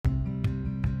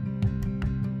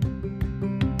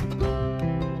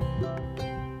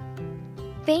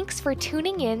Thanks for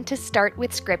tuning in to Start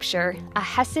with Scripture, a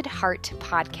Hesed Heart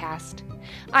podcast.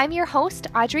 I'm your host,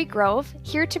 Audrey Grove,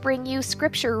 here to bring you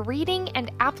scripture reading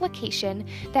and application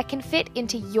that can fit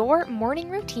into your morning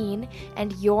routine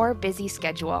and your busy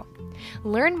schedule.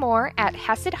 Learn more at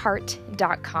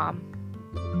HesedHeart.com.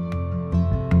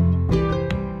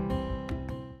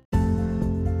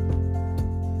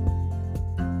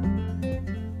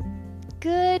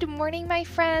 Good morning, my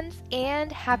friends,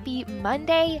 and happy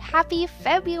Monday, happy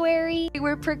February.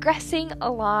 We're progressing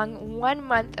along. 1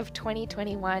 month of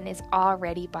 2021 is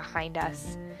already behind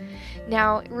us.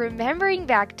 Now, remembering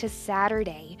back to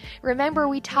Saturday, remember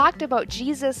we talked about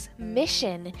Jesus'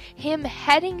 mission, him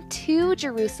heading to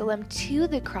Jerusalem to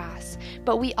the cross,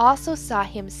 but we also saw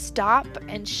him stop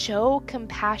and show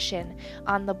compassion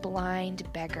on the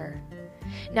blind beggar.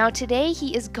 Now today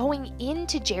he is going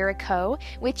into Jericho,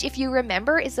 which if you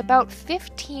remember is about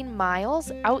 15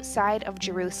 miles outside of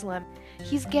Jerusalem.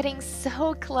 He's getting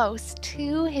so close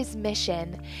to his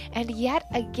mission, and yet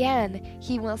again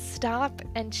he will stop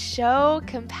and show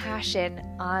compassion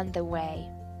on the way.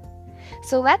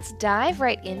 So let's dive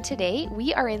right in today.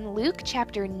 We are in Luke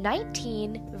chapter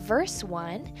 19, verse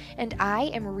 1, and I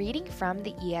am reading from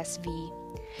the ESV.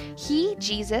 He,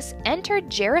 Jesus, entered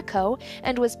Jericho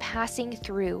and was passing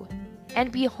through.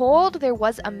 And behold, there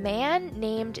was a man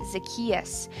named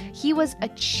Zacchaeus. He was a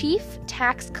chief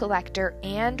tax collector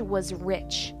and was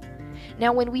rich.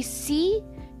 Now, when we see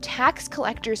tax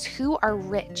collectors who are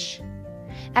rich,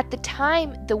 at the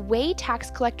time, the way tax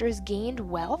collectors gained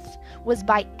wealth was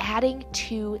by adding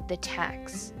to the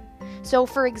tax. So,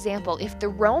 for example, if the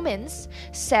Romans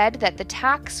said that the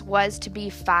tax was to be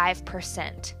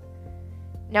 5%,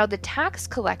 now, the tax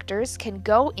collectors can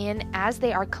go in as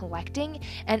they are collecting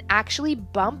and actually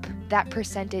bump that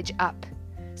percentage up.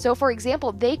 So, for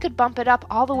example, they could bump it up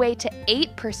all the way to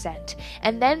 8%,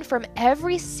 and then from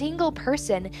every single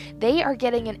person, they are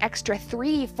getting an extra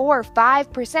 3, 4,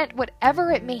 5%,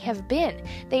 whatever it may have been.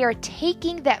 They are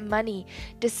taking that money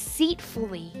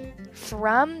deceitfully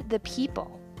from the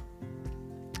people.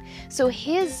 So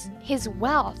his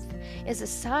wealth is a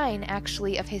sign,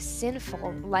 actually, of his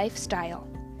sinful lifestyle.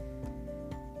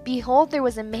 Behold, there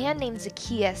was a man named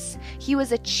Zacchaeus. He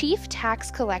was a chief tax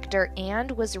collector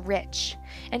and was rich,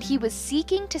 and he was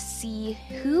seeking to see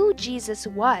who Jesus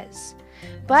was.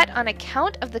 But on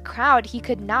account of the crowd, he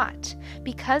could not,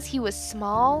 because he was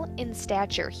small in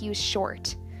stature. He was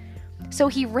short. So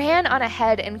he ran on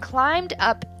ahead and climbed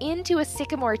up into a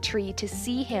sycamore tree to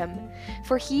see him,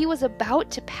 for he was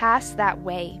about to pass that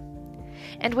way.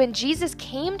 And when Jesus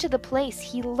came to the place,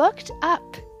 he looked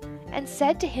up and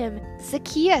said to him,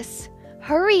 Zacchaeus,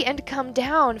 hurry and come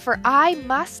down, for I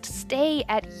must stay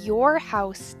at your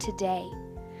house today.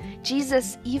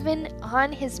 Jesus, even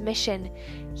on his mission,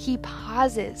 he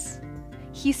pauses.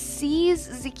 He sees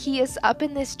Zacchaeus up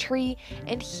in this tree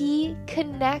and he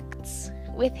connects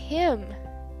with him.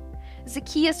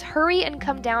 Zacchaeus, hurry and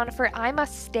come down, for I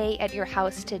must stay at your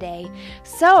house today.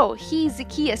 So he,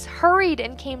 Zacchaeus, hurried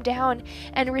and came down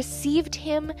and received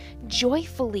him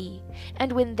joyfully.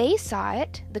 And when they saw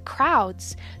it, the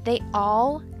crowds, they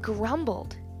all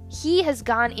grumbled. He has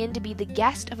gone in to be the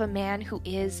guest of a man who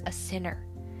is a sinner.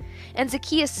 And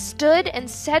Zacchaeus stood and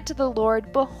said to the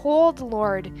Lord, Behold,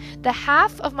 Lord, the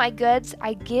half of my goods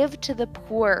I give to the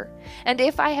poor. And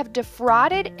if I have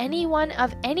defrauded anyone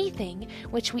of anything,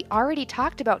 which we already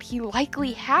talked about, he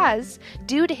likely has,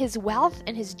 due to his wealth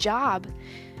and his job,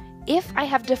 if I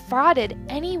have defrauded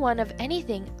anyone of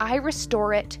anything, I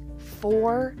restore it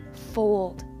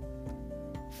fourfold.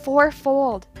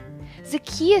 Fourfold.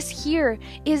 Zacchaeus here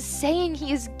is saying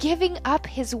he is giving up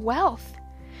his wealth.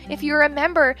 If you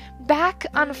remember, back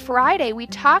on Friday, we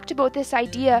talked about this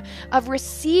idea of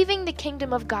receiving the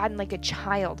kingdom of God like a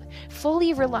child,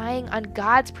 fully relying on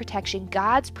God's protection,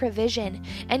 God's provision.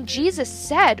 And Jesus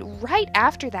said right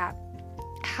after that,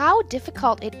 how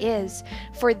difficult it is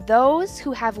for those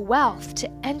who have wealth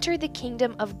to enter the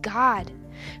kingdom of God.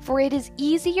 For it is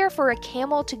easier for a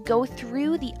camel to go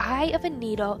through the eye of a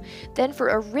needle than for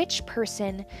a rich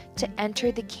person to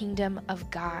enter the kingdom of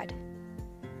God.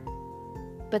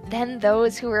 But then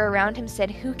those who were around him said,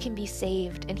 Who can be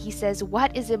saved? And he says,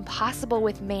 what is impossible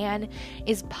with man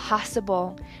is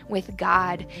possible with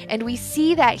God. And we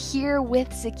see that here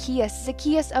with Zacchaeus.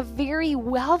 Zacchaeus, a very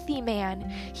wealthy man.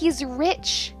 He's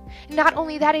rich. Not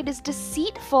only that, it is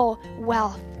deceitful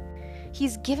wealth.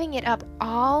 He's giving it up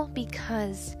all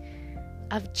because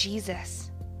of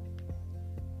Jesus.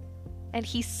 And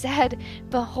he said,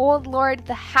 Behold, Lord,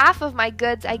 the half of my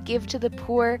goods I give to the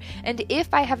poor, and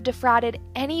if I have defrauded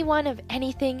anyone of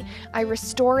anything, I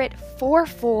restore it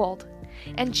fourfold.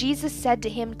 And Jesus said to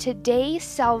him, "Today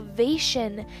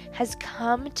salvation has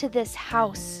come to this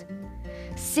house,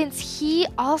 since he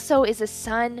also is a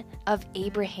son of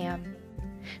Abraham.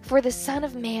 For the Son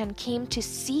of Man came to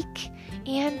seek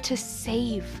and to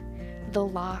save the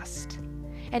lost."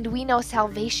 And we know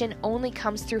salvation only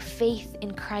comes through faith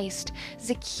in Christ.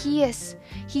 Zacchaeus,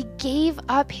 he gave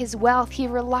up his wealth. He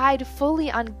relied fully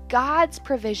on God's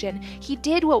provision. He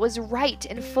did what was right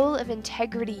and full of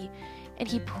integrity. And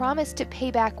he promised to pay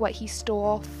back what he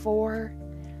stole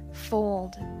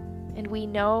fourfold. And we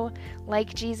know,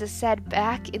 like Jesus said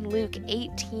back in Luke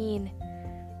 18,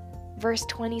 verse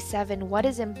 27, what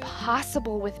is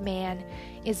impossible with man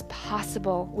is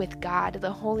possible with God.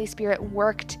 The Holy Spirit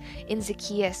worked in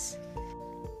Zacchaeus.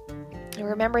 And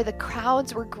remember, the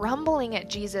crowds were grumbling at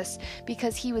Jesus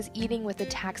because he was eating with the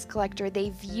tax collector. They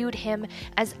viewed him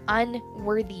as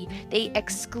unworthy. They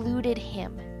excluded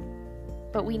him.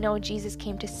 But we know Jesus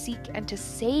came to seek and to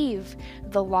save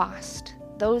the lost,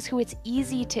 those who it's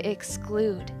easy to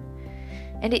exclude.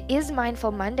 And it is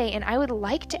Mindful Monday, and I would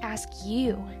like to ask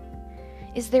you,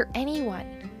 is there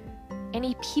anyone,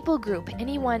 any people group,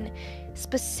 any one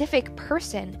specific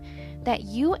person that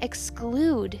you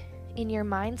exclude in your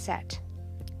mindset,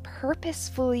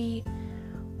 purposefully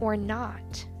or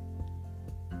not?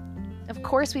 Of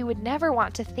course, we would never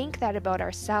want to think that about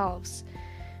ourselves,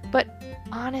 but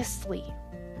honestly,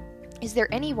 is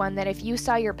there anyone that if you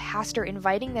saw your pastor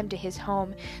inviting them to his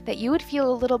home, that you would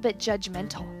feel a little bit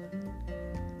judgmental?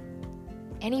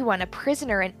 Anyone, a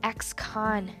prisoner, an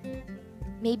ex-con,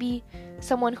 maybe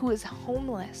someone who is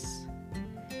homeless,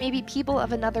 maybe people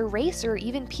of another race or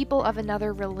even people of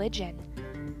another religion.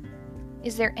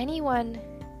 Is there anyone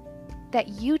that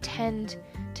you tend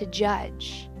to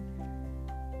judge?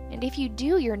 And if you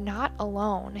do, you're not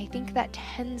alone. I think that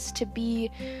tends to be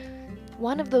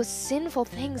one of those sinful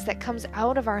things that comes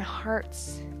out of our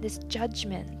hearts, this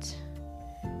judgment.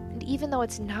 And even though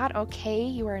it's not okay,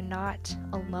 you are not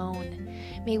alone.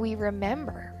 May we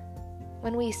remember,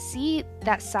 when we see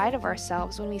that side of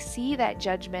ourselves, when we see that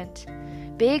judgment,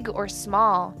 big or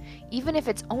small, even if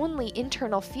it's only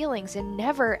internal feelings and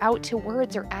never out to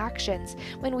words or actions,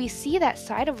 when we see that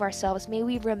side of ourselves, may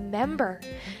we remember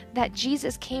that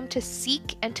Jesus came to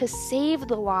seek and to save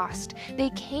the lost. They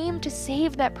came to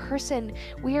save that person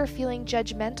we are feeling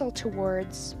judgmental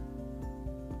towards.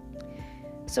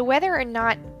 So whether or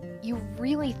not you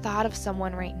really thought of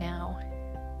someone right now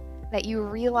that you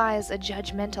realize a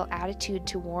judgmental attitude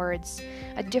towards,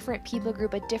 a different people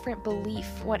group, a different belief,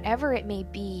 whatever it may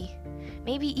be,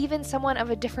 maybe even someone of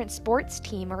a different sports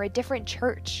team or a different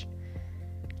church,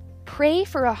 pray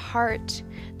for a heart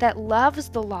that loves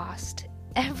the lost,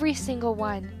 every single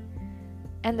one,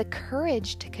 and the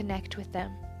courage to connect with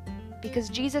them. Because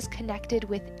Jesus connected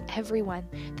with everyone,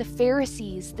 the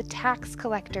Pharisees, the tax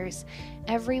collectors,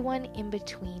 everyone in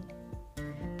between.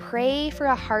 Pray for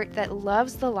a heart that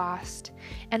loves the lost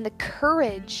and the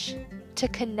courage to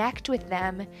connect with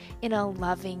them in a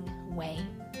loving way.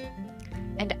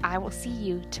 And I will see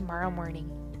you tomorrow morning.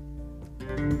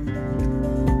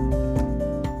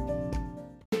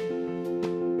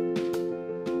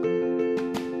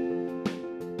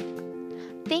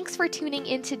 Thanks for tuning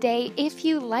in today. If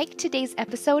you liked today's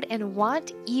episode and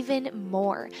want even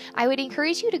more, I would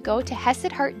encourage you to go to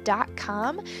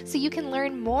HesedHeart.com so you can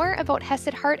learn more about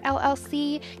Hesed Heart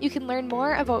LLC. You can learn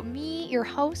more about me, your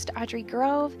host, Audrey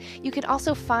Grove. You can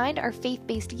also find our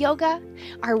faith-based yoga,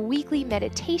 our weekly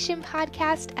meditation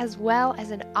podcast, as well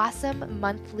as an awesome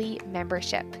monthly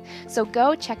membership. So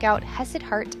go check out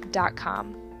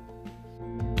HesedHeart.com.